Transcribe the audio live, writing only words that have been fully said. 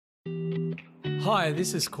Hi,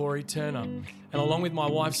 this is Corey Turner, and along with my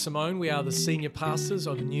wife Simone, we are the senior pastors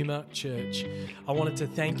of Numa Church. I wanted to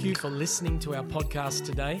thank you for listening to our podcast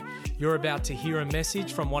today. You're about to hear a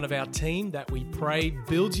message from one of our team that we pray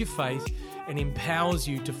builds your faith and empowers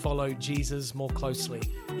you to follow Jesus more closely.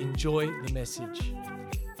 Enjoy the message.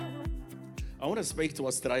 I want to speak to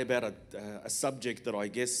us today about a subject that I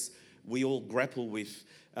guess we all grapple with.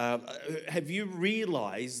 Have you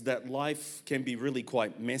realized that life can be really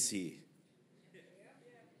quite messy?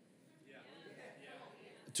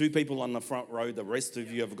 Two people on the front row, the rest of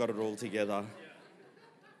you have got it all together.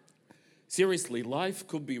 Seriously, life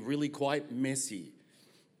could be really quite messy.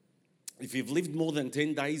 If you've lived more than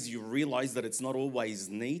 10 days, you realize that it's not always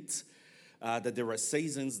neat, that there are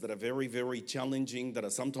seasons that are very, very challenging, that are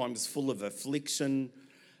sometimes full of affliction.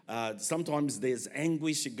 Sometimes there's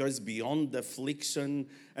anguish, it goes beyond affliction.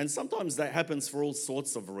 And sometimes that happens for all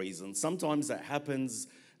sorts of reasons. Sometimes that happens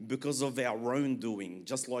because of our own doing,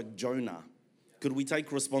 just like Jonah. Could we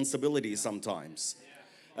take responsibility sometimes?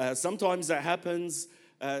 Sometimes that happens,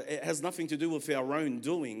 it has nothing to do with our own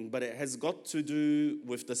doing, but it has got to do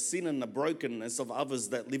with the sin and the brokenness of others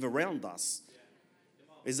that live around us.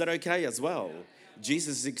 Is that okay as well?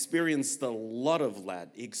 Jesus experienced a lot of that.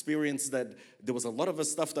 He experienced that there was a lot of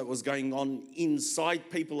stuff that was going on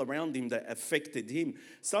inside people around him that affected him.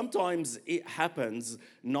 Sometimes it happens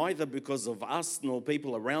neither because of us nor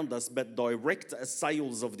people around us, but direct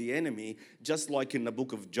assails of the enemy, just like in the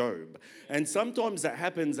book of Job. And sometimes that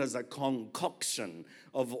happens as a concoction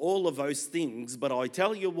of all of those things. But I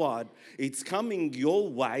tell you what, it's coming your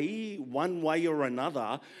way, one way or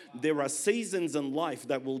another. There are seasons in life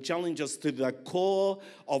that will challenge us to the core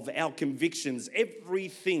of our convictions.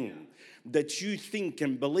 Everything that you think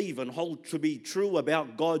and believe and hold to be true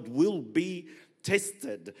about God will be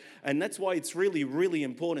tested. And that's why it's really, really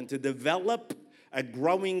important to develop a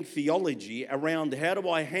growing theology around how do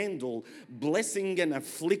I handle blessing and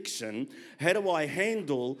affliction? How do I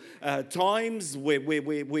handle times where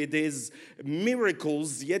there's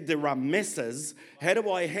miracles, yet there are messes? How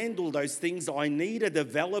do I handle those things? I need a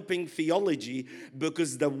developing theology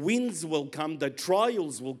because the winds will come, the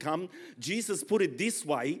trials will come. Jesus put it this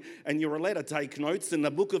way, and you're allowed to take notes. In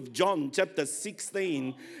the book of John, chapter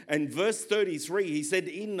 16 and verse 33, he said,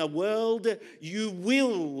 in the world you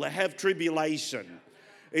will have tribulation.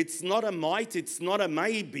 It's not a might, it's not a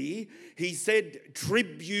maybe. He said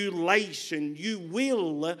tribulation. You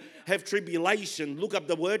will have tribulation. Look up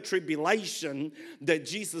the word tribulation that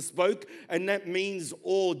Jesus spoke, and that means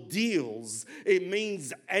ordeals. It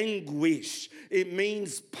means anguish. It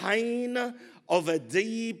means pain of a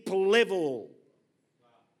deep level.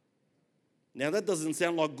 Now that doesn't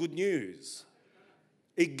sound like good news.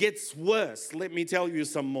 It gets worse. Let me tell you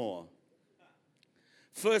some more.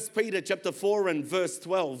 1 Peter chapter 4 and verse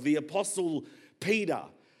 12, the apostle Peter,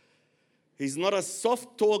 he's not a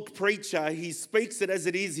soft talk preacher. He speaks it as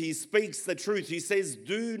it is. He speaks the truth. He says,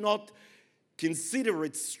 do not consider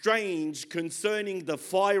it strange concerning the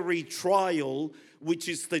fiery trial, which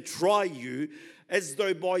is to try you, as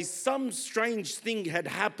though by some strange thing had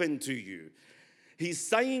happened to you. He's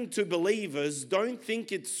saying to believers, don't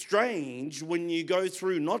think it's strange when you go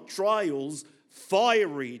through not trials,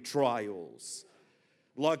 fiery trials.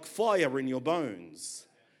 Like fire in your bones.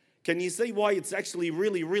 Can you see why it's actually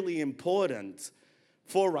really, really important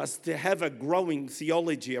for us to have a growing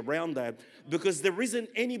theology around that? Because there isn't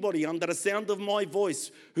anybody under the sound of my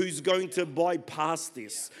voice who's going to bypass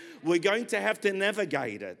this. We're going to have to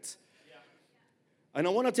navigate it. And I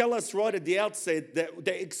want to tell us right at the outset that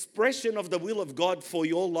the expression of the will of God for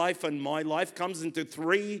your life and my life comes into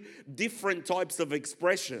three different types of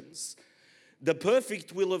expressions. The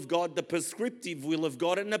perfect will of God, the prescriptive will of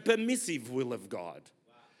God, and the permissive will of God.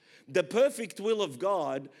 The perfect will of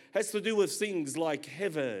God has to do with things like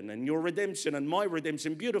heaven and your redemption and my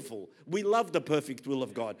redemption. Beautiful. We love the perfect will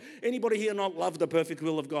of God. Anybody here not love the perfect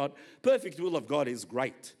will of God? Perfect will of God is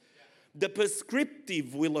great. The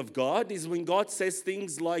prescriptive will of God is when God says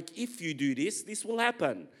things like, if you do this, this will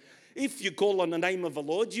happen. If you call on the name of the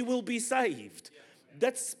Lord, you will be saved.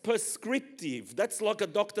 That's prescriptive. That's like a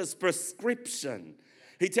doctor's prescription.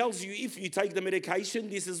 He tells you if you take the medication,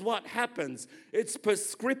 this is what happens. It's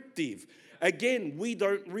prescriptive. Again, we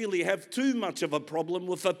don't really have too much of a problem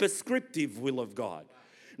with a prescriptive will of God.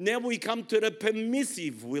 Now we come to the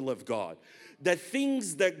permissive will of God. The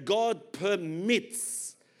things that God permits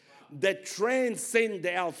that transcend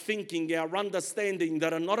our thinking, our understanding,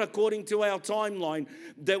 that are not according to our timeline,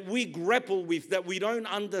 that we grapple with, that we don't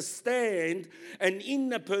understand. And in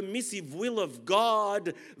the permissive will of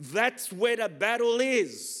God, that's where the battle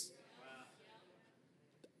is.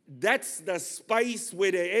 That's the space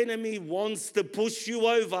where the enemy wants to push you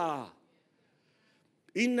over.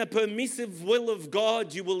 In the permissive will of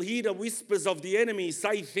God, you will hear the whispers of the enemy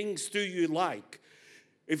say things to you like,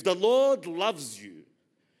 if the Lord loves you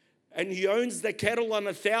and He owns the cattle on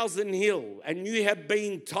 1,000 hill and you have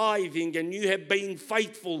been tithing and you have been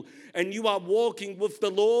faithful and you are walking with the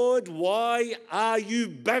Lord, why are you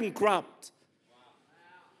bankrupt?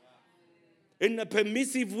 In the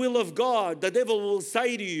permissive will of God, the devil will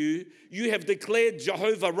say to you, you have declared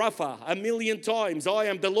Jehovah Rapha 1,000,000 times. I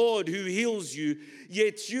am the Lord who heals you.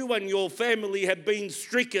 Yet you and your family have been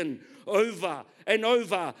stricken over and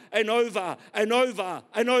over and over and over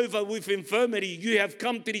and over with infirmity. You have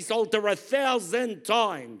come to this altar 1,000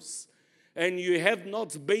 times and you have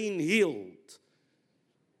not been healed.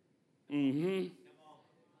 In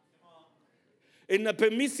the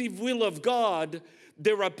permissive will of God,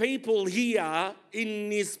 there are people here in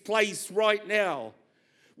this place right now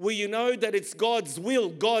where you know that it's God's will,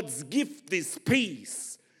 God's gift, this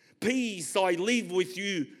peace. Peace I leave with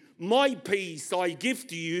you, my peace I give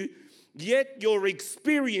to you, yet your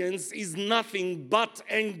experience is nothing but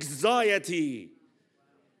anxiety.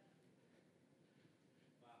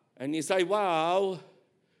 And you say, wow,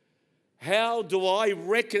 how do I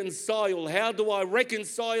reconcile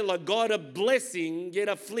a God of blessing yet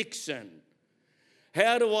affliction?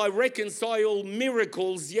 How do I reconcile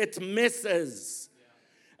miracles yet messes?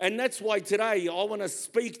 And that's why today I want to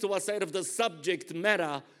speak to us out of the subject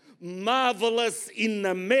matter, marvelous in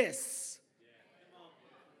the mess.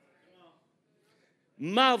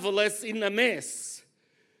 Marvelous in the mess.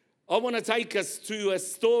 I want to take us to a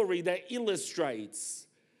story that illustrates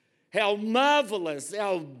how marvelous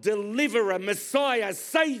our deliverer, Messiah,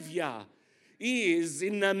 Savior is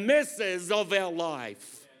in the messes of our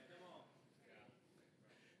life.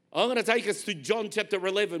 I'm going to take us to John chapter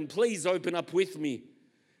 11. Please open up with me.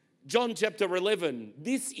 John chapter 11.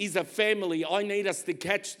 This is a family. I need us to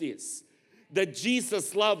catch this. That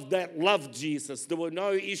Jesus loved, that loved Jesus. There were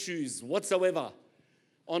no issues whatsoever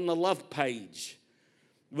on the love page.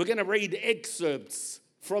 We're going to read excerpts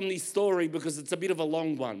from this story because it's a bit of a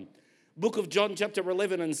long one. Book of John chapter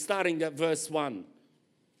 11 and starting at verse 1.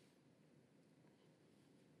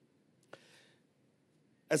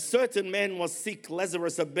 A certain man was sick,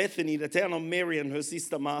 Lazarus of Bethany, the town of Mary and her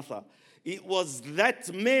sister Martha. It was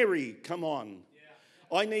that Mary, come on.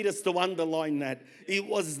 Yeah. I need us to underline that. It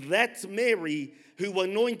was that Mary who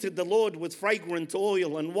anointed the Lord with fragrant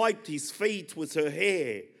oil and wiped his feet with her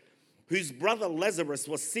hair, whose brother Lazarus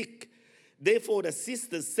was sick. Therefore the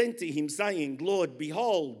sisters sent to him, saying, Lord,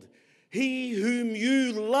 behold, he whom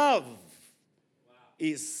you love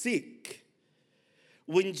is sick.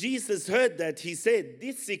 When Jesus heard that, he said,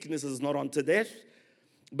 this sickness is not unto death,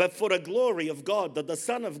 but for the glory of God, that the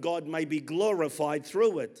Son of God may be glorified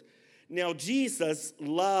through it. Now Jesus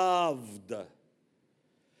loved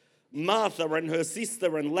Martha and her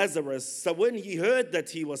sister and Lazarus. So when he heard that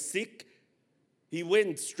he was sick, he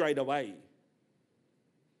went straight away.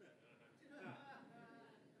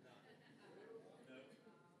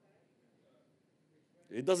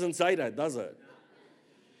 It doesn't say that, does it?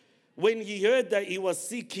 When he heard that he was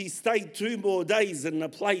sick, he stayed 2 more days in the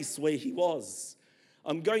place where he was.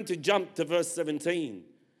 I'm going to jump to verse 17.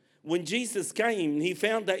 When Jesus came, he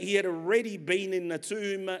found that he had already been in the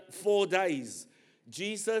tomb 4 days.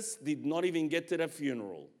 Jesus did not even get to the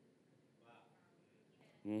funeral.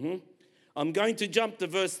 I'm going to jump to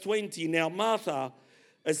verse 20. Now Martha,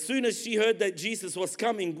 as soon as she heard that Jesus was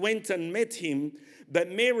coming, went and met him, but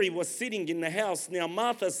Mary was sitting in the house. Now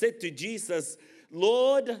Martha said to Jesus,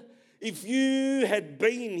 Lord, if you had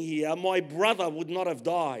been here, my brother would not have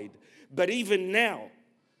died. But even now,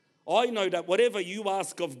 I know that whatever you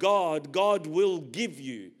ask of God, God will give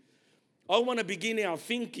you. I want to begin our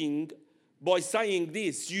thinking by saying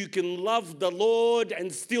this. You can love the Lord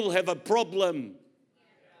and still have a problem.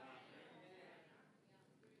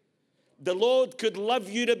 The Lord could love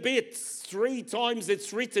you to bits. 3 times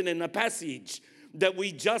it's written in a passage that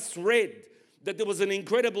we just read, that there was an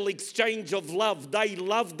incredible exchange of love. They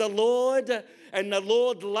loved the Lord and the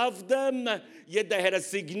Lord loved them, yet they had a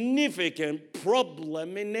significant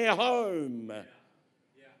problem in their home.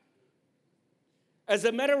 As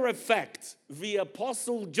a matter of fact, the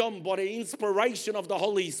Apostle John, by the inspiration of the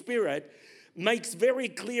Holy Spirit, makes very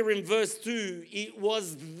clear in verse 2, it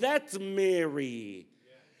was that Mary,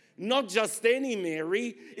 not just any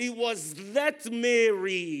Mary, it was that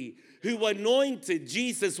Mary who anointed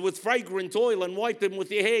Jesus with fragrant oil and wiped him with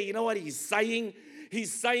her hair. You know what he's saying?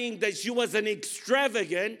 He's saying that she was an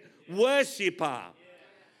extravagant worshiper.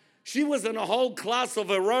 She was in a whole class of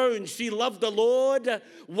her own. She loved the Lord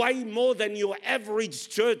way more than your average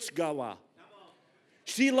churchgoer.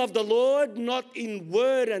 She loved the Lord not in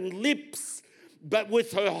word and lips, but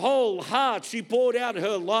with her whole heart. She poured out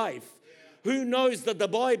her life. Who knows that the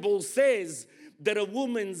Bible says that a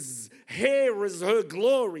woman's hair is her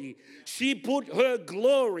glory? She put her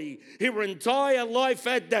glory, her entire life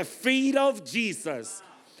at the feet of Jesus.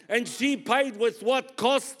 And she paid with what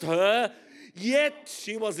cost her, yet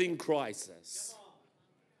she was in crisis.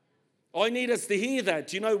 I need us to hear that.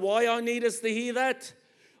 Do you know why I need us to hear that?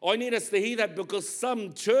 I need us to hear that because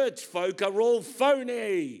some church folk are all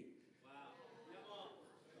phony.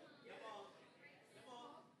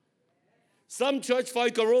 Some church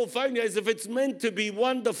folk are all phony as if it's meant to be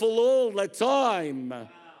wonderful all the time.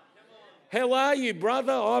 How are you,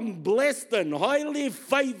 brother? I'm blessed and highly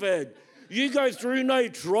favored. You go through no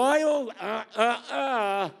trial?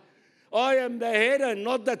 I am the head and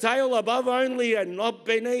not the tail, above only and not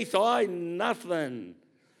beneath. I nothing.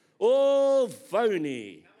 All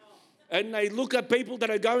phony. And they look at people that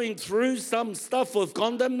are going through some stuff of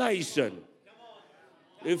condemnation.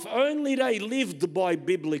 If only they lived by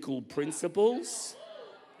biblical principles.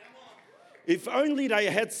 If only they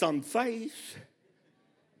had some faith.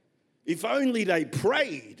 If only they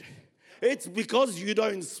prayed. It's because you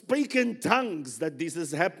don't speak in tongues that this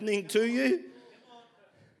is happening to you.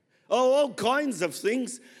 Oh, all kinds of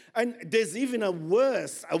things. And there's even a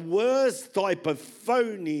worse type of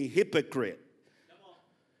phony hypocrite.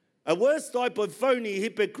 A worse type of phony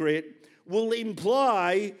hypocrite will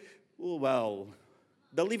imply, they'll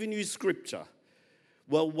even use scripture.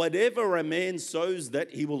 Well, whatever a man sows,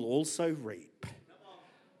 that he will also reap.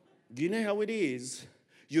 Do you know how it is?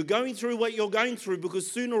 You're going through what you're going through because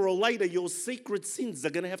sooner or later your secret sins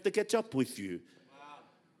are going to have to catch up with you.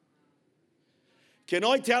 Can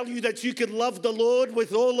I tell you that you can love the Lord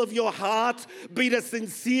with all of your heart, be the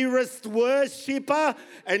sincerest worshiper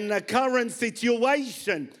in the current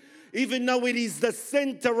situation, even though it is the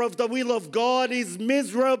center of the will of God, is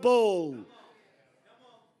miserable.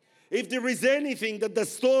 If there is anything that the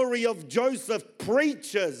story of Joseph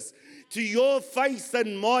preaches to your face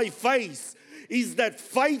and my face, is that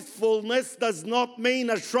faithfulness does not mean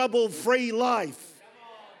a trouble-free life.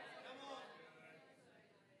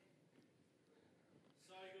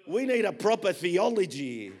 We need a proper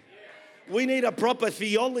theology. We need a proper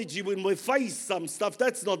theology when we face some stuff.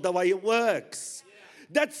 That's not the way it works.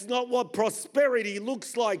 That's not what prosperity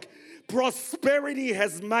looks like. Prosperity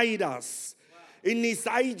has made us, in this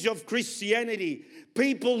age of Christianity,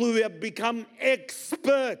 people who have become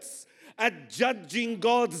experts at judging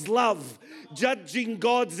God's love, judging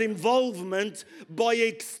God's involvement by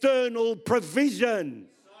external provision.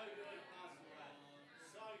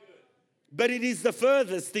 But it is the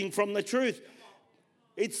furthest thing from the truth.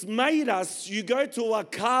 It's made us, you go to a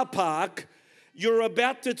car park, you're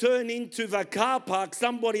about to turn into the car park,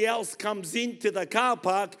 somebody else comes into the car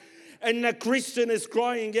park, and the Christian is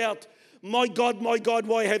crying out, my God,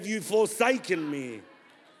 why have you forsaken me?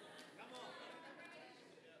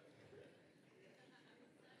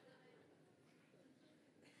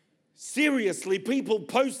 Seriously, people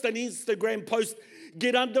post an Instagram post,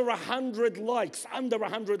 get under 100 likes, and they're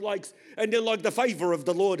like, the favor of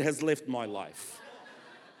the Lord has left my life.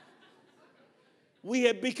 We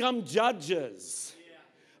have become judges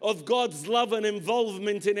of God's love and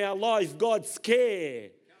involvement in our life, God's care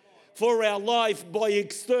for our life by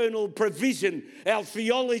external provision. Our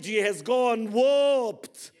theology has gone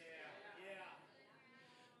warped.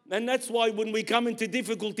 And that's why when we come into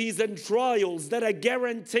difficulties and trials that are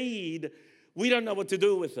guaranteed, we don't know what to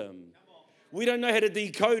do with them. We don't know how to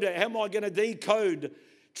decode it. How am I going to decode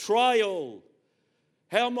trial?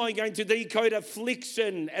 How am I going to decode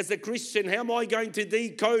affliction as a Christian? How am I going to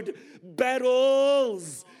decode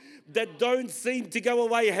battles that don't seem to go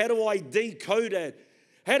away? How do I decode it?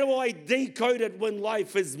 How do I decode it when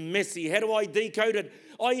life is messy? How do I decode it?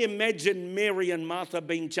 I imagine Mary and Martha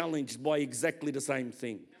being challenged by exactly the same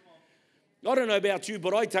thing. I don't know about you,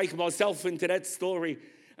 but I take myself into that story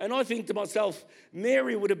and I think to myself,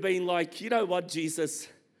 Mary would have been like, you know what, Jesus,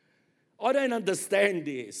 I don't understand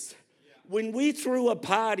this. When we threw a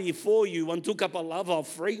party for you and took up a love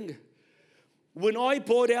offering, when I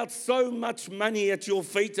poured out so much money at your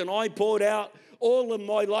feet and I poured out all of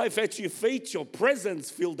my life at your feet, your presence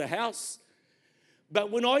filled the house. But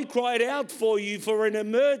when I cried out for you for an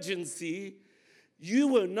emergency, you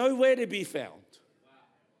were nowhere to be found.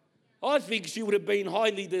 I think she would have been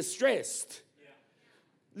highly distressed.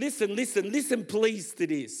 Listen please to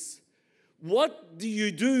this. What do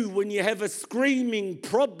you do when you have a screaming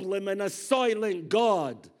problem and a silent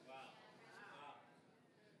God?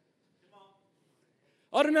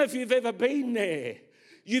 I don't know if you've ever been there.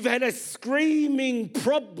 You've had a screaming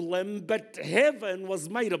problem, but heaven was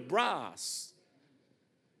made of brass.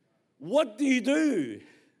 What do you do?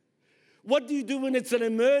 What do you do when it's an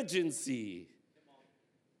emergency?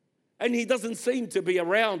 And he doesn't seem to be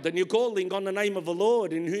around, and you're calling on the name of the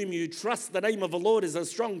Lord in whom you trust. The name of the Lord is a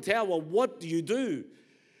strong tower. What do you do?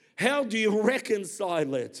 How do you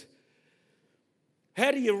reconcile it?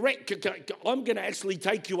 How do you I'm going to actually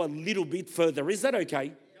take you a little bit further. Is that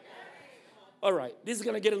okay? All right, this is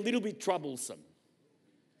going to get a little bit troublesome.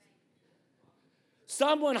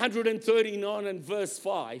 Psalm 139 and verse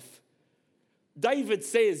 5, David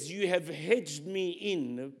says, you have hedged me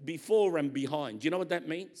in before and behind. Do you know what that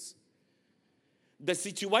means? The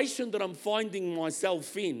situation that I'm finding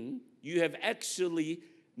myself in, you have actually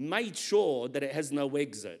made sure that it has no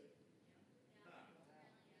exit.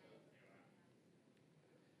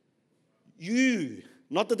 You,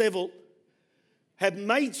 not the devil, have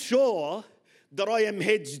made sure that I am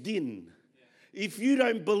hedged in. If you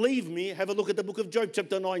don't believe me, have a look at the book of Job,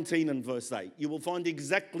 chapter 19 and verse 8. You will find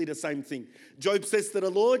exactly the same thing. Job says to the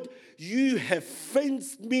Lord, you have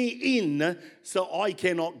fenced me in so I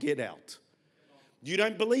cannot get out. You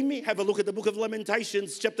don't believe me? Have a look at the book of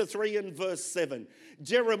Lamentations, chapter 3 and verse 7.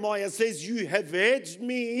 Jeremiah says, you have hedged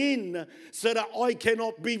me in so that I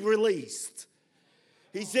cannot be released.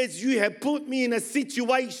 He says, you have put me in a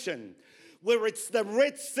situation where it's the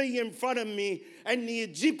Red Sea in front of me and the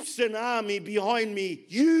Egyptian army behind me.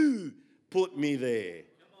 You put me there.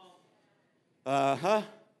 Uh-huh.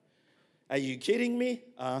 Are you kidding me?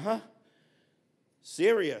 Uh-huh.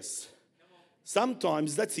 Serious.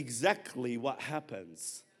 Sometimes that's exactly what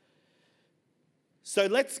happens. So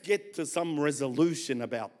let's get to some resolution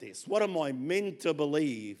about this. What am I meant to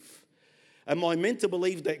believe? Am I meant to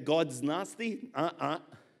believe that God's nasty?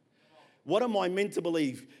 What am I meant to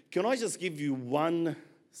believe? Can I just give you one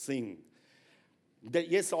thing? That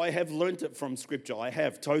yes, I have learnt it from Scripture. I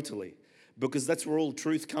have, totally. Because that's where all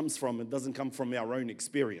truth comes from. It doesn't come from our own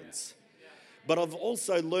experience. But I've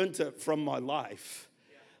also learnt it from my life.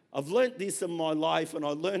 I've learnt this in my life, and I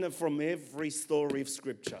learn it from every story of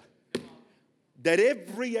Scripture. That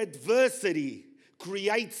every adversity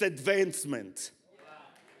creates advancement.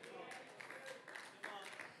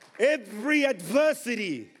 Every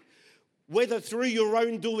adversity, whether through your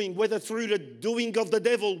own doing, whether through the doing of the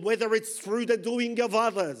devil, whether it's through the doing of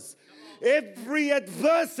others, every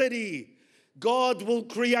adversity, God will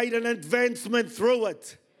create an advancement through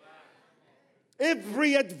it.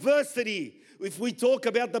 Every adversity, if we talk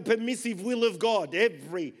about the permissive will of God,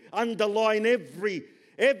 underline every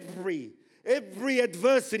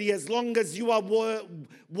adversity, as long as you are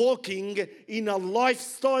walking in a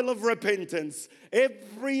lifestyle of repentance,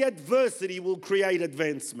 every adversity will create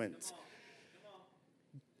advancement.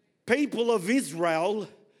 People of Israel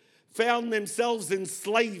found themselves in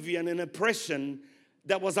slavery and in oppression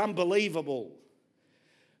that was unbelievable.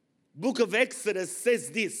 Book of Exodus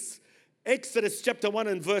says this. Exodus chapter 1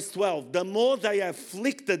 and verse 12. The more they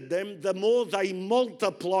afflicted them, the more they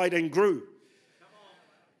multiplied and grew.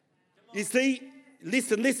 You see,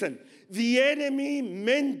 listen. The enemy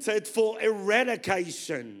meant it for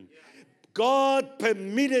eradication. God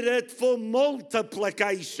permitted it for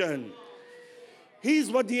multiplication.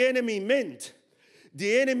 Here's what the enemy meant.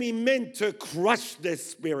 The enemy meant to crush their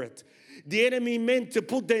spirit. The enemy meant to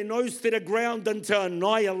put their nose to the ground and to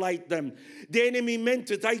annihilate them. The enemy meant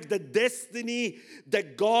to take the destiny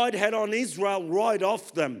that God had on Israel right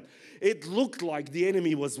off them. It looked like the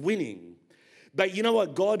enemy was winning. But you know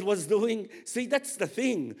what God was doing? See, that's the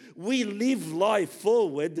thing. We live life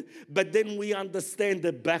forward, but then we understand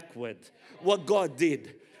it backward, what God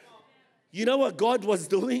did. You know what God was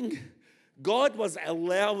doing? God was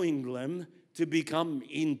allowing them to become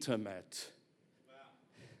intimate.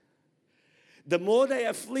 The more they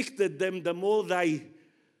afflicted them, the more they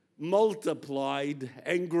multiplied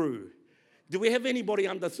and grew. Do we have anybody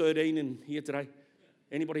under 13 in here today?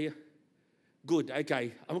 Anybody here? Good,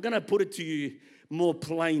 okay. I'm going to put it to you more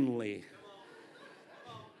plainly.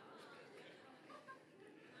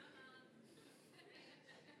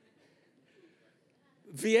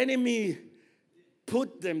 The enemy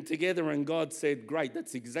put them together and God said, great,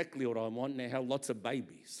 that's exactly what I want. Now have lots of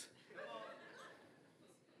babies.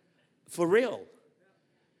 For real.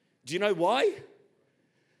 Do you know why?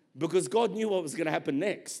 Because God knew what was going to happen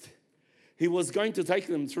next. He was going to take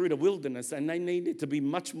them through the wilderness, and they needed to be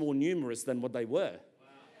much more numerous than what they were.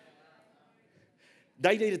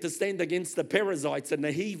 They needed to stand against the Perizzites and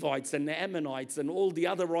the Hivites and the Ammonites and all the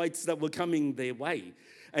other rights that were coming their way.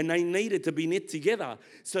 And they needed to be knit together.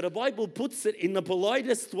 So the Bible puts it in the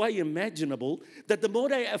politest way imaginable, that the more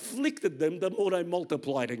they afflicted them, the more they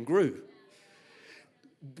multiplied and grew.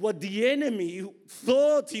 What the enemy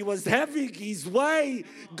thought he was having his way,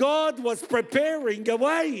 God was preparing a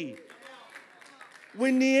way.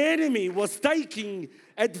 When the enemy was taking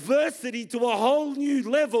adversity to a whole new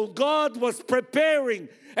level, God was preparing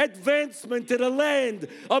advancement to the land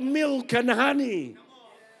of milk and honey.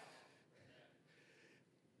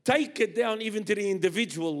 Take it down even to the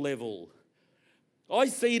individual level. I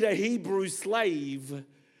see the Hebrew slave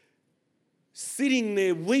sitting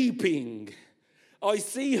there weeping. I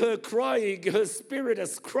see her crying, her spirit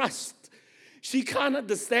is crushed. She can't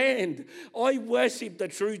understand. I worship the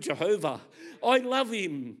true Jehovah. I love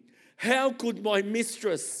him. How could my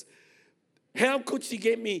mistress, how could she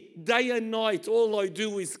get me day and night? All I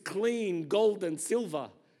do is clean gold and silver.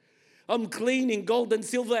 I'm cleaning gold and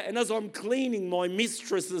silver, and as I'm cleaning my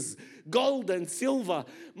mistress's gold and silver,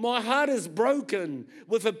 my heart is broken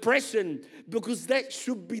with oppression, because that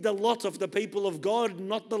should be the lot of the people of God,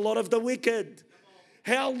 not the lot of the wicked.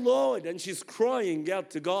 How, Lord? And she's crying out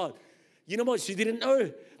to God. You know what? She didn't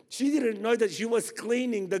know. She didn't know that she was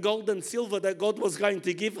cleaning the gold and silver that God was going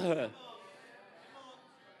to give her.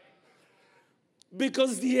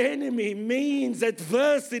 Because the enemy means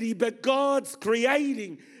adversity, but God's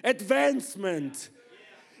creating advancement.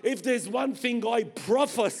 If there's one thing I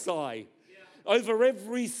prophesy over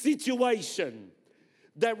every situation,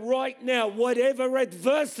 that right now, whatever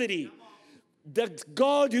adversity, that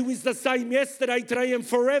God, who is the same yesterday, today, and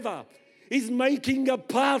forever, is making a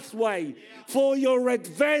pathway for your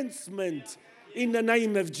advancement in the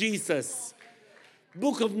name of Jesus.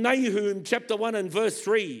 Book of Nahum, chapter 1 and verse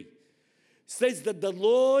 3. Says that the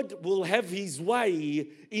Lord will have his way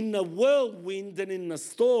in the whirlwind and in the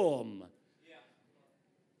storm.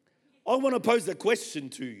 I want to pose a question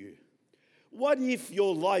to you. What if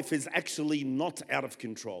your life is actually not out of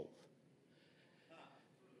control?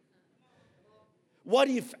 What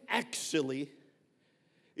if actually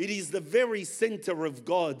it is the very center of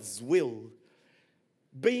God's will,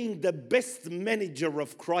 being the best manager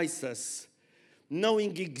of crisis,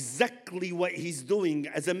 knowing exactly what he's doing,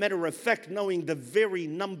 as a matter of fact, knowing the very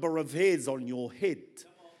number of hairs on your head?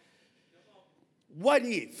 What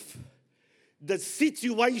if the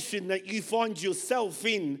situation that you find yourself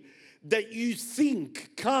in, that you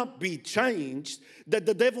think can't be changed, that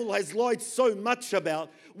the devil has lied so much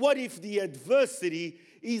about, what if the adversity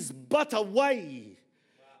is but a way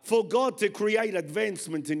for God to create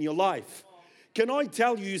advancement in your life? Can I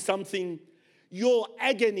tell you something? Your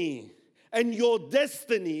agony and your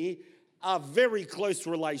destiny are very close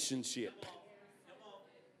relationship.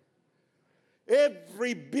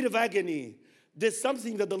 Every bit of agony. There's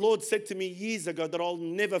something that the Lord said to me years ago that I'll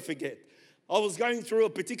never forget. I was going through a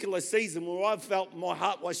particular season where I felt my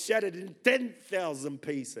heart was shattered in 10,000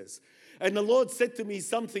 pieces. And the Lord said to me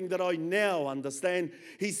something that I now understand.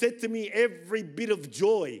 He said to me, every bit of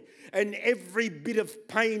joy and every bit of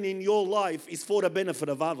pain in your life is for the benefit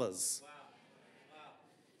of others.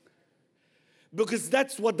 Because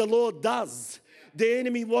that's what the Lord does. The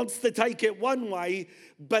enemy wants to take it one way,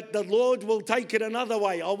 but the Lord will take it another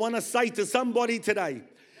way. I want to say to somebody today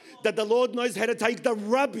that the Lord knows how to take the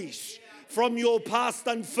rubbish from your past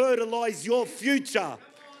and fertilize your future.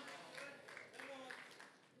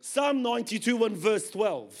 Psalm 92 and verse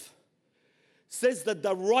 12 says that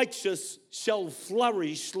the righteous shall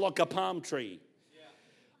flourish like a palm tree.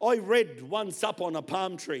 I read once up on a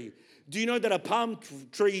palm tree. Do you know that a palm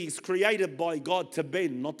tree is created by God to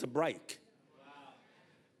bend, not to break?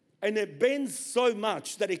 And it bends so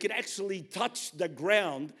much that it can actually touch the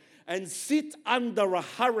ground and sit under a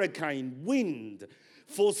hurricane wind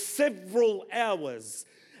for several hours.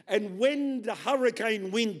 And when the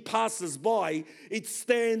hurricane wind passes by, it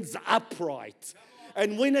stands upright.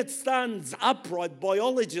 And when it stands upright,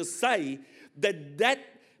 biologists say that that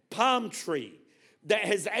palm tree that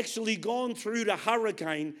has actually gone through the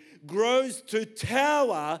hurricane grows to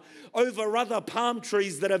tower over other palm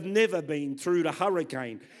trees that have never been through the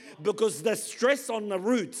hurricane, because the stress on the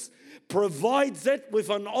roots provides it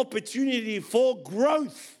with an opportunity for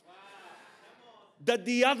growth that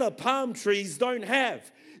the other palm trees don't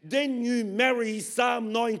have. Then you marry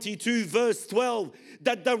Psalm 92 verse 12,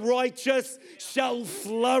 that the righteous shall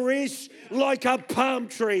flourish like a palm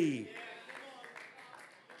tree.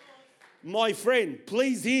 My friend,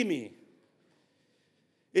 please hear me.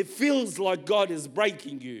 It feels like God is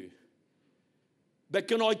breaking you. But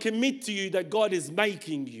can I commit to you that God is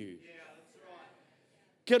making you?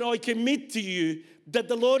 Can I commit to you that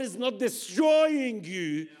the Lord is not destroying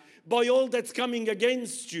you by all that's coming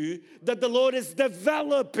against you, that the Lord is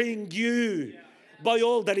developing you by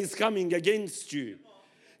all that is coming against you.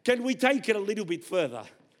 Can we take it a little bit further?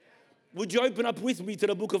 Would you open up with me to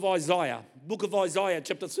the book of Isaiah? Book of Isaiah,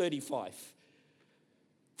 chapter 35.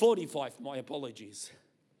 45, my apologies.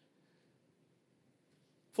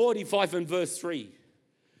 45 and verse 3.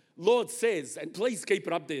 Lord says, and please keep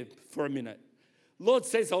it up there for a minute. Lord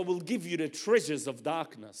says, I will give you the treasures of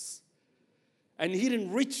darkness and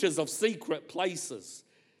hidden riches of secret places,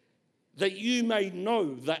 that you may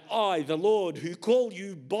know that I, the Lord, who call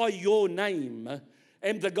you by your name,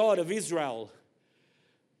 am the God of Israel.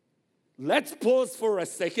 Let's pause for a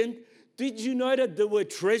second. Did you know that there were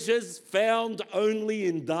treasures found only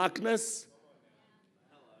in darkness?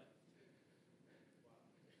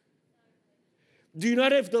 Do you know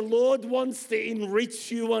that if the Lord wants to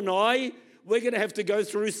enrich you and I, we're going to have to go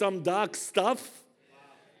through some dark stuff?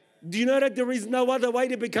 Do you know that there is no other way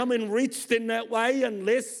to become enriched in that way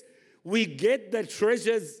unless we get the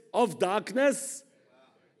treasures of darkness?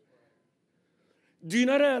 Do you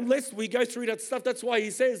know that unless we go through that stuff, that's why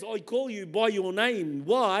he says, I call you by your name.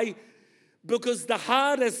 Why? Because the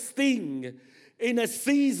hardest thing in a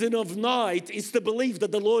season of night is to believe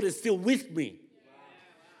that the Lord is still with me.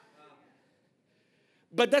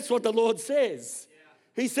 But that's what the Lord says.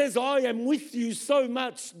 He says, I am with you so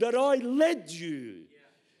much that I led you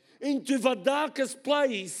into the darkest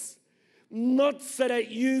place, not so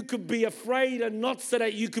that you could be afraid and not so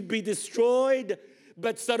that you could be destroyed,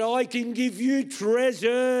 but so that I can give you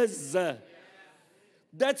treasures.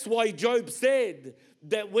 That's why Job said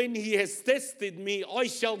that when he has tested me, I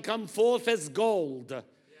shall come forth as gold.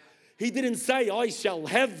 He didn't say, I shall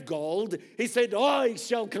have gold. He said, I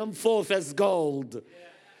shall come forth as gold.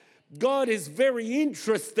 God is very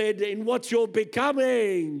interested in what you're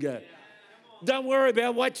becoming. Don't worry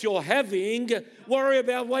about what you're having. Worry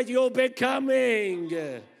about what you're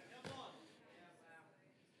becoming.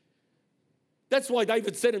 That's why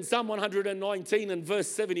David said in Psalm 119 and verse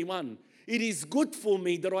 71, it is good for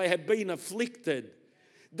me that I have been afflicted,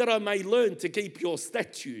 that I may learn to keep your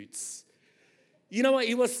statutes. You know what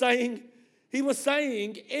he was saying? He was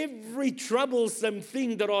saying every troublesome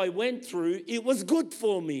thing that I went through, it was good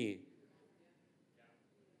for me.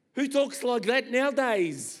 Who talks like that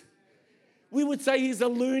nowadays? We would say he's a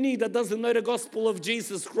loony that doesn't know the gospel of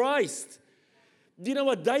Jesus Christ. Do you know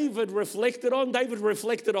what David reflected on? David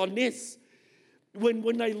reflected on this.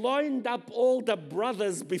 When they lined up all the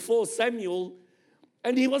brothers before Samuel,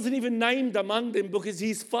 and he wasn't even named among them because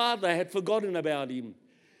his father had forgotten about him.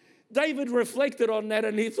 David reflected on that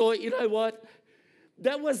and he thought, you know what?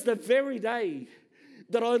 That was the very day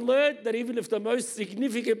that I learned that even if the most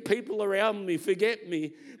significant people around me forget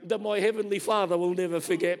me, that my Heavenly Father will never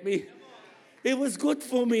forget me. It was good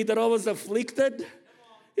for me that I was afflicted.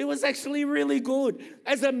 It was actually really good.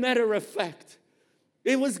 As a matter of fact,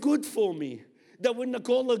 it was good for me that when the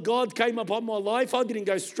call of God came upon my life, I didn't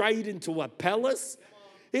go straight into a palace.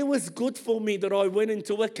 It was good for me that I went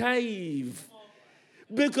into a cave.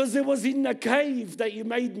 Because it was in the cave that you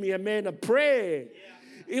made me a man of prayer.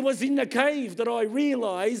 It was in the cave that I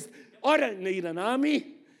realized I don't need an army.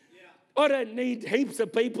 I don't need heaps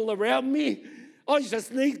of people around me. I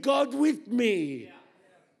just need God with me.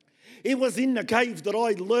 It was in the cave that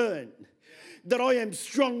I learned that I am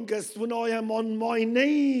strongest when I am on my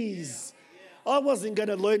knees. I wasn't going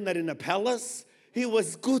to learn that in a palace. It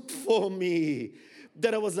was good for me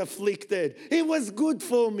that I was afflicted. It was good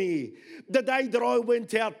for me the day that I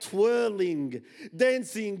went out twirling,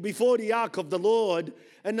 dancing before the ark of the Lord,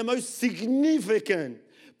 and the most significant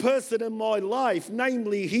person in my life,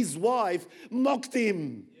 namely his wife, mocked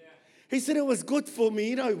him. He said it was good for me.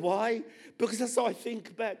 You know why? Because as I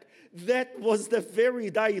think back, that was the very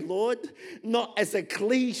day, Lord, not as a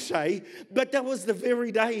cliche, but that was the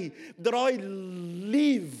very day that I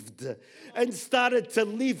lived and started to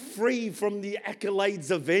live free from the accolades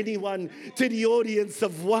of anyone to the audience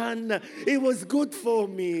of one. It was good for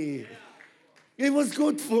me. It was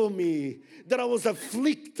good for me that I was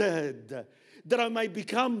afflicted, that I may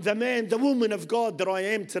become the man, the woman of God that I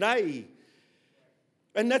am today.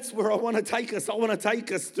 And that's where I want to take us. I want to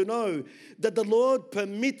take us to know that the Lord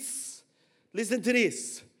permits, listen to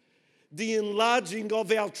this, the enlarging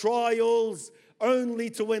of our trials only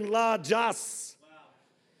to enlarge us.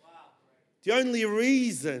 The only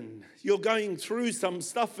reason you're going through some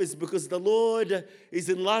stuff is because the Lord is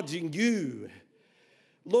enlarging you.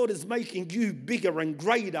 Lord is making you bigger and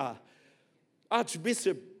greater.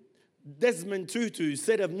 Archbishop Desmond Tutu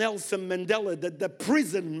said of Nelson Mandela that the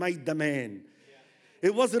prison made the man.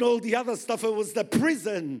 It wasn't all the other stuff, it was the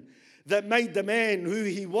prison that made the man who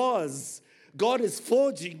he was. God is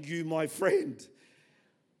forging you, my friend.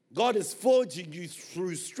 God is forging you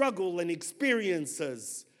through struggle and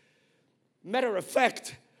experiences. Matter of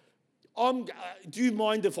fact, do you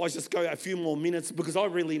mind if I just go a few more minutes? Because I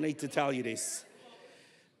really need to tell you this.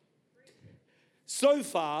 So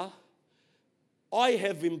far, I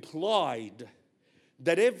have implied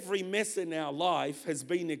that every mess in our life has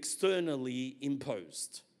been externally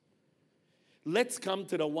imposed. Let's come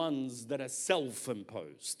to the ones that are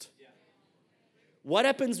self-imposed. What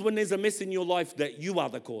happens when there's a mess in your life that you are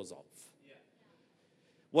the cause of?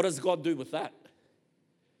 What does God do with that?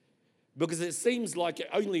 Because it seems like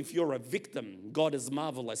only if you're a victim, God is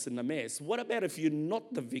marvelous in the mess. What about if you're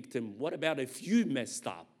not the victim? What about if you messed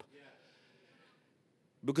up?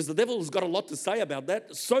 Because the devil's got a lot to say about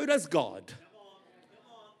that. So does God. Come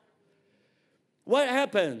on. What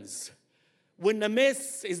happens when the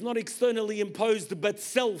mess is not externally imposed but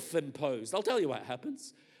self-imposed? I'll tell you what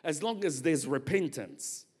happens. As long as there's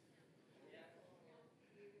repentance.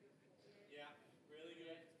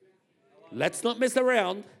 Let's not mess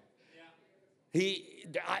around.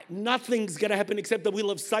 Nothing's going to happen except the will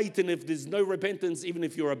of Satan if there's no repentance, even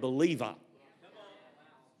if you're a believer.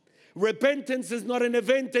 Repentance is not an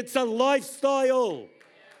event, it's a lifestyle.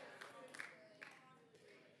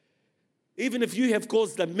 Even if you have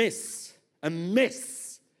caused a mess,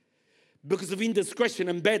 because of indiscretion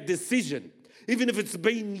and bad decision, even if it's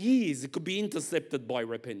been years, it could be intercepted by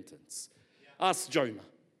repentance. Ask Jonah.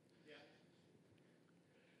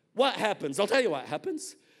 What happens? I'll tell you what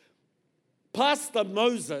happens. Pastor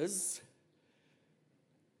Moses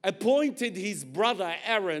appointed his brother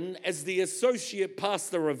Aaron as the associate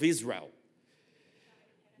pastor of Israel.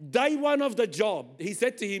 Day one of the job, he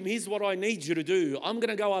said to him, here's what I need you to do. I'm going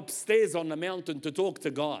to go upstairs on the mountain to talk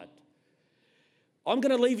to God. I'm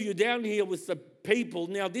going to leave you down here with the people.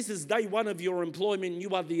 Now, this is day one of your employment. You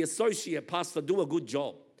are the associate pastor. Do a good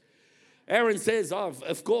job. Aaron says,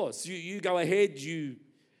 of course, you go ahead. You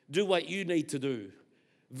do what you need to do.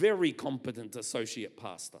 Very competent associate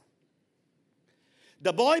pastor.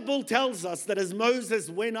 The Bible tells us that as Moses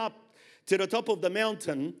went up to the top of the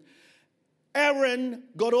mountain, Aaron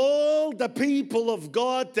got all the people of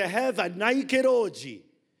God to have a naked orgy.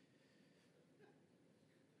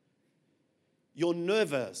 You're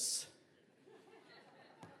nervous.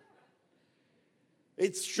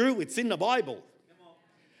 It's true, it's in the Bible.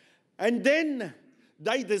 And then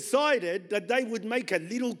they decided that they would make a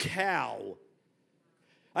little cow.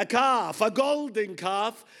 A calf, a golden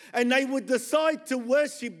calf, and they would decide to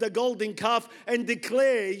worship the golden calf and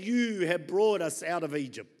declare, you have brought us out of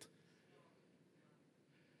Egypt.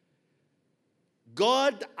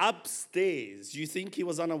 God upstairs, you think he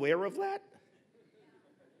was unaware of that?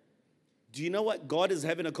 Do you know what God is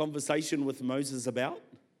having a conversation with Moses about?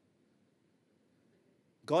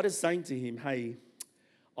 God is saying to him, hey,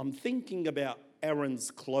 I'm thinking about Aaron's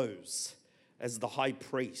clothes as the high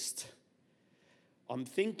priest. I'm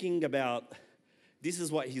thinking about this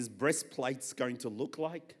is what his breastplate's going to look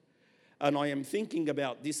like. And I am thinking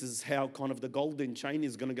about this is how kind of the golden chain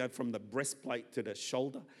is going to go from the breastplate to the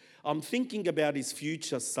shoulder. I'm thinking about his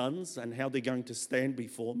future sons and how they're going to stand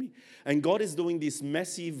before me. And God is doing this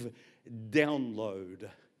massive download.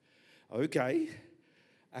 Okay.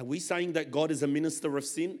 Are we saying that God is a minister of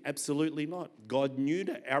sin? Absolutely not. God knew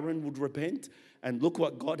that Aaron would repent. And look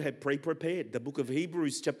what God had pre-prepared. The book of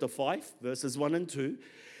Hebrews chapter 5, verses 1 and 2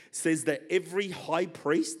 says that every high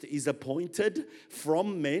priest is appointed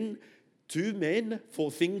from men to men for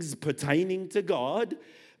things pertaining to God.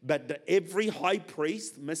 But that every high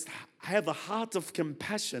priest must have a heart of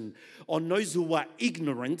compassion on those who are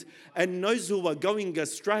ignorant and those who are going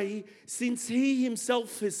astray, since he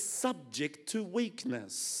himself is subject to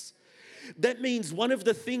weakness. That means one of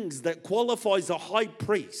the things that qualifies a high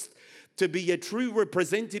priest to be a true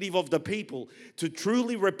representative of the people, to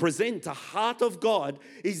truly represent the heart of God,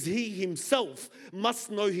 is he himself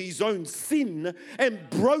must know his own sin and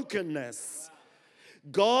brokenness.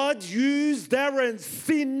 God used Aaron's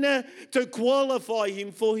sin to qualify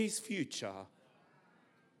him for his future.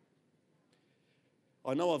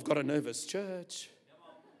 I know I've got a nervous church,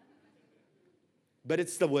 but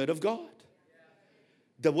it's the Word of God.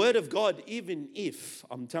 The Word of God, even if,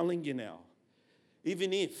 I'm telling you now,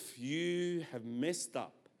 even if you have messed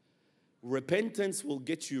up, repentance will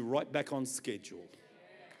get you right back on schedule.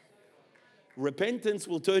 Repentance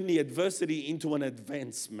will turn the adversity into an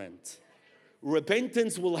advancement.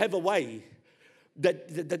 Repentance will have a way that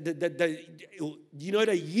the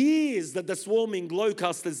years that the swarming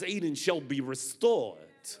locust has eaten shall be restored.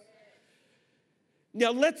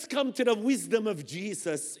 Now let's come to the wisdom of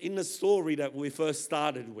Jesus in the story that we first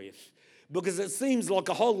started with, because it seems like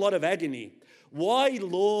a whole lot of agony. Why,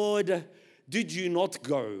 Lord, did you not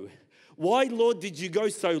go? Why, Lord, did you go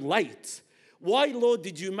so late? Why, Lord,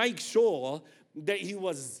 did you make sure that he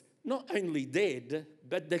was not only dead,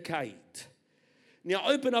 but decayed? Now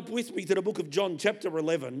open up with me to the book of John, chapter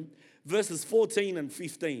 11, verses 14 and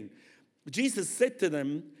 15. Jesus said to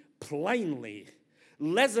them plainly,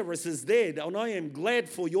 Lazarus is dead, and I am glad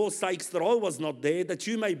for your sakes that I was not there, that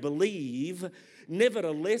you may believe.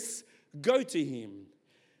 Nevertheless, go to him.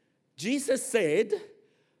 Jesus said,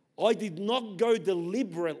 I did not go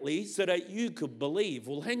deliberately so that you could believe.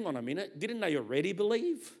 Well, hang on a minute. Didn't they already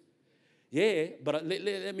believe? Yeah, but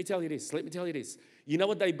let me tell you this. You know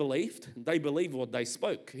what they believed? They believed what they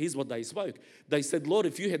spoke. Here's what they spoke. They said, Lord,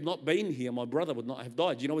 if you had not been here, my brother would not have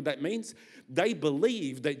died. You know what that means? They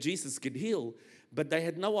believed that Jesus could heal, but they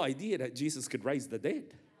had no idea that Jesus could raise the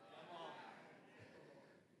dead.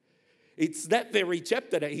 It's that very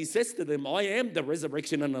chapter that he says to them, I am the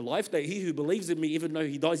resurrection and the life, that he who believes in me, even though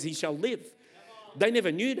he dies, he shall live. They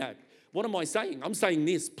never knew that. What am I saying? I'm saying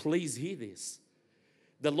this. Please hear this.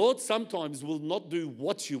 The Lord sometimes will not do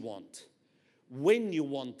what you want, when you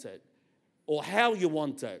want it, or how you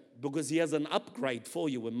want it, because he has an upgrade for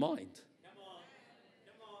you in mind.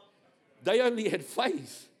 They only had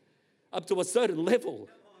faith up to a certain level.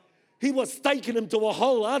 He was taking them to a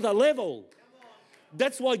whole other level.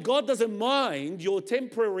 That's why God doesn't mind your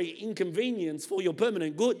temporary inconvenience for your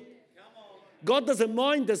permanent good. God doesn't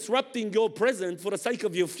mind disrupting your present for the sake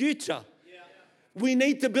of your future. We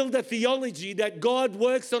need to build a theology that God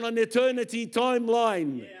works on an eternity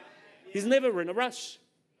timeline. He's never in a rush.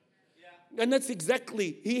 And that's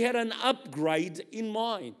exactly, he had an upgrade in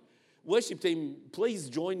mind. Worship team, please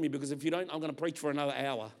join me, because if you don't, I'm going to preach for another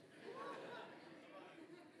hour.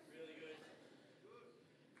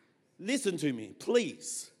 Listen to me,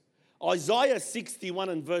 please. Isaiah 61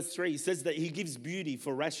 and verse 3 says that he gives beauty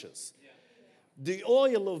for ashes. The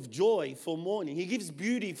oil of joy for mourning. He gives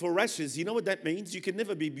beauty for ashes. You know what that means? You can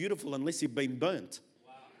never be beautiful unless you've been burnt.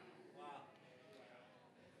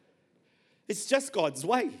 It's just God's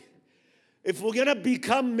way. If we're going to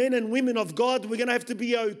become men and women of God, we're going to have to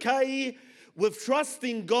be okay with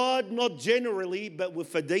trusting God, not generally, but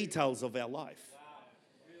with the details of our life.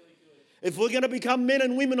 If we're going to become men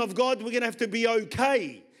and women of God, we're going to have to be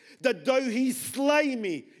okay that though he slay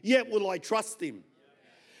me, yet will I trust him.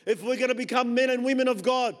 If we're going to become men and women of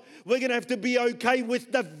God, we're going to have to be okay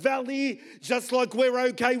with the valley, just like we're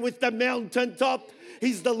okay with the mountaintop.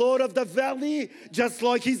 He's the Lord of the valley, just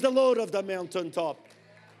like he's the Lord of the mountaintop.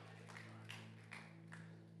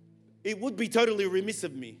 It would be totally remiss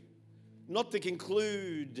of me not to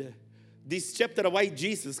conclude this chapter the way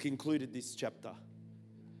Jesus concluded this chapter.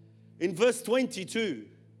 In verse 22,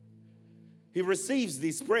 he receives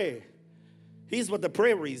this prayer. Here's what the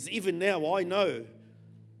prayer is. Even now I know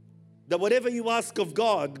that whatever you ask of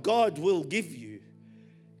God, God will give you.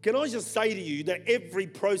 Can I just say to you that every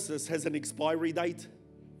process has an expiry date?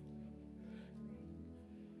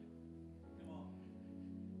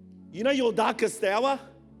 You know your darkest hour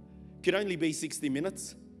can only be 60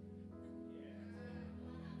 minutes.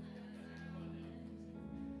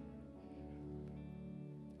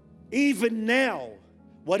 Even now,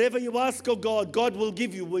 whatever you ask of God, God will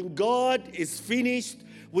give you. When God is finished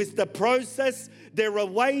with the process, there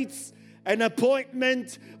awaits an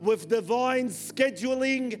appointment with divine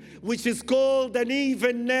scheduling, which is called an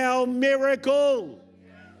even now miracle.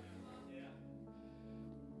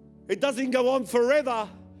 It doesn't go on forever.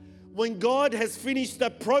 When God has finished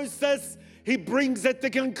the process, he brings it to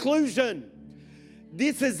conclusion.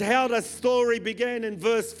 This is how the story began in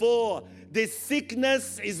verse 4. This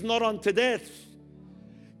sickness is not unto death.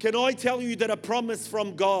 Can I tell you that a promise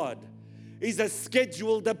from God is a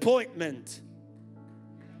scheduled appointment?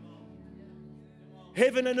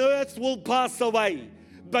 Heaven and earth will pass away,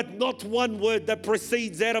 but not one word that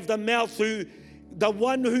proceeds out of the mouth of the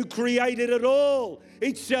one who created it all.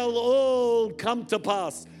 It shall all come to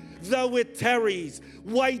pass. Though it tarries,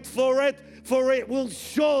 wait for it will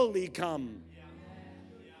surely come.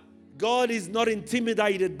 God is not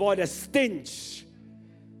intimidated by the stench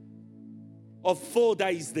of 4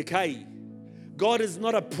 days decay. God is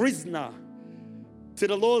not a prisoner to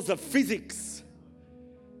the laws of physics.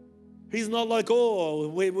 He's not like, oh,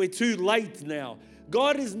 we're too late now.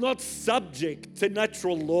 God is not subject to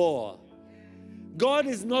natural law. God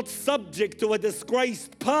is not subject to a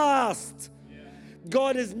disgraced past.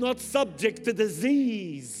 God is not subject to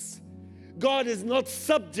disease. God is not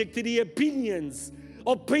subject to the opinions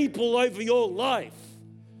of people over your life.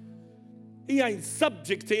 He ain't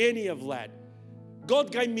subject to any of that.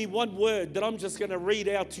 God gave me one word that I'm just going to read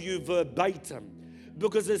out to you verbatim,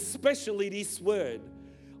 because especially this word,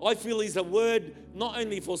 I feel is a word not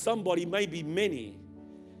only for somebody, maybe many.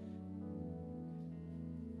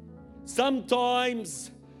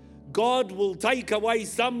 Sometimes God will take away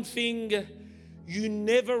something you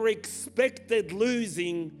never expected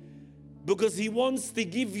losing because He wants to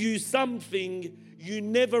give you something you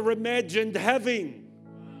never imagined having.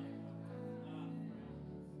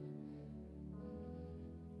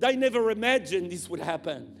 They never imagined this would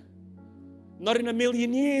happen. Not in a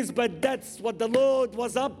million years, but that's what the Lord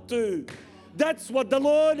was up to. That's what the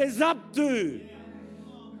Lord is up to.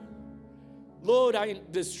 Lord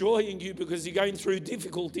ain't destroying you because you're going through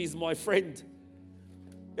difficulties, my friend.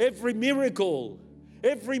 Every miracle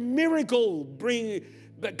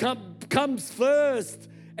comes first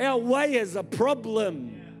our way as a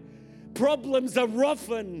problem. Problems are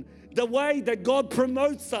often the way that God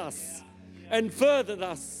promotes us and furthers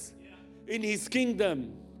us in His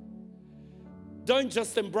kingdom. Don't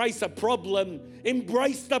just embrace a problem.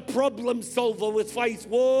 Embrace the problem solver with faith.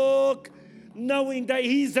 Walk knowing that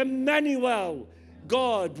He's Emmanuel,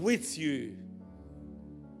 God with you.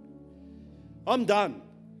 I'm done.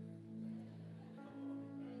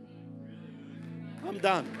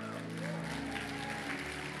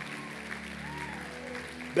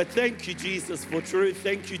 But thank you, Jesus, for truth.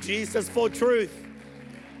 Thank you, Jesus, for truth.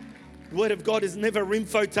 The Word of God is never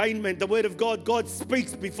infotainment. The Word of God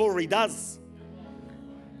speaks before He does.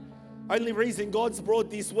 Only reason God's brought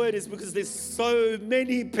this word is because there's so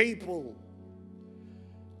many people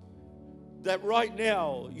that right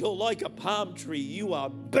now you're like a palm tree. You are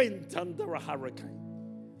bent under a hurricane.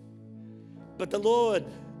 But the Lord,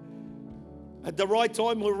 at the right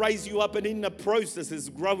time, will raise you up, and in the process is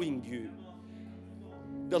growing you.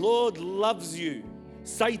 The Lord loves you.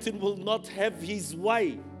 Satan will not have his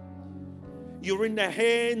way. You're in the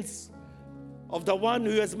hands of the one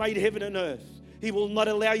who has made heaven and earth. He will not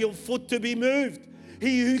allow your foot to be moved.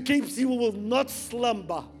 He who keeps you will not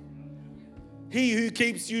slumber. He who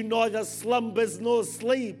keeps you neither slumbers nor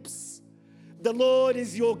sleeps. The Lord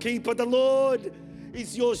is your keeper. The Lord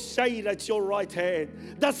is your shade at your right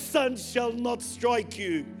hand. The sun shall not strike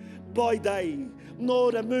you by day,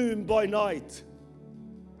 nor the moon by night.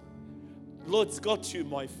 Lord's got you,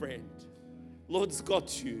 my friend. Lord's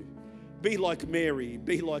got you. Be like Mary.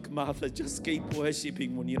 Be like Martha. Just keep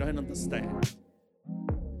worshiping when you don't understand.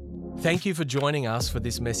 Thank you for joining us for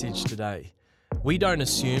this message today. We don't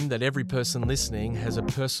assume that every person listening has a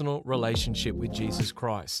personal relationship with Jesus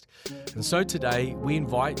Christ. And so today, we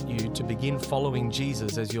invite you to begin following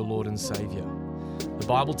Jesus as your Lord and Savior. The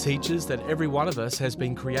Bible teaches that every one of us has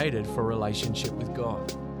been created for a relationship with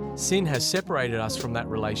God. Sin has separated us from that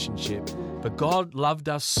relationship, but God loved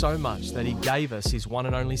us so much that He gave us His one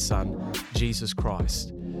and only Son, Jesus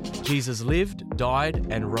Christ. Jesus lived, died,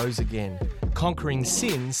 and rose again, conquering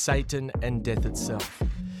sin, Satan, and death itself.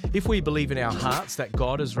 If we believe in our hearts that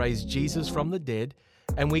God has raised Jesus from the dead,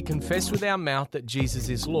 and we confess with our mouth that Jesus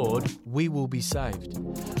is Lord, we will be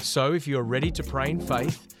saved. So if you are ready to pray in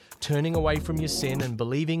faith, turning away from your sin and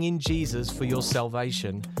believing in Jesus for your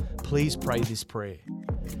salvation, please pray this prayer.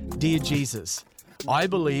 Dear Jesus, I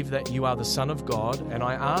believe that you are the Son of God, and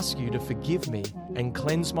I ask you to forgive me and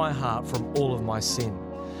cleanse my heart from all of my sin.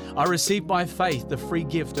 I receive by faith the free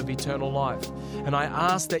gift of eternal life, and I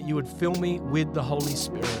ask that you would fill me with the Holy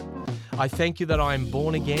Spirit. I thank you that I am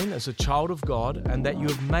born again as a child of God, and that you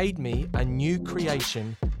have made me a new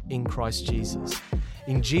creation in Christ Jesus.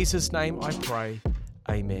 In Jesus' name I pray,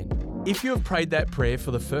 amen. If you have prayed that prayer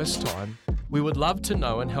for the first time, we would love to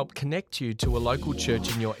know and help connect you to a local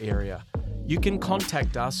church in your area. You can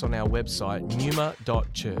contact us on our website,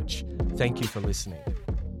 numa.church. Thank you for listening.